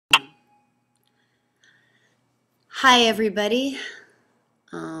Hi everybody.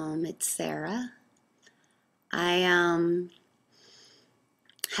 It's Sarah. I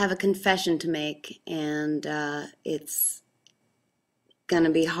have a confession to make, and it's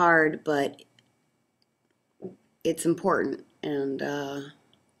gonna be hard, but it's important, and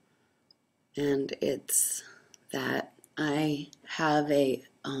it's that I have a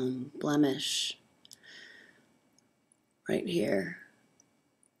blemish right here,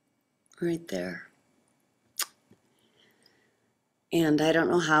 right there, and I don't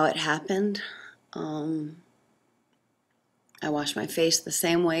know how it happened. I wash my face the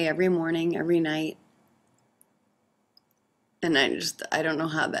same way every morning, every night, and I don't know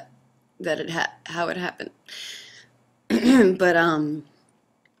how it happened. But I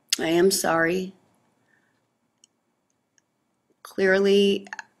am sorry. Clearly,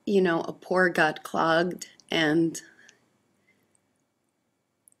 a pore got clogged and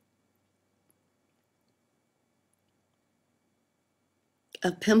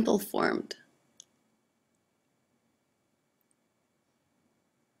a pimple formed.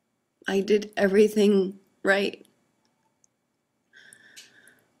 I did everything right,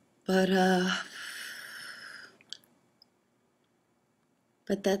 but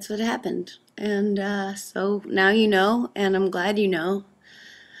that's what happened. And so now you know, and I'm glad you know.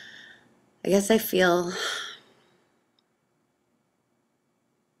 I guess I feel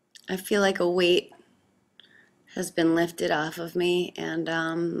like a weight has been lifted off of me, and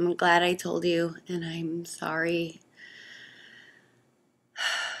I'm glad I told you, and I'm sorry.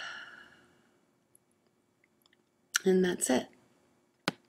 And that's it.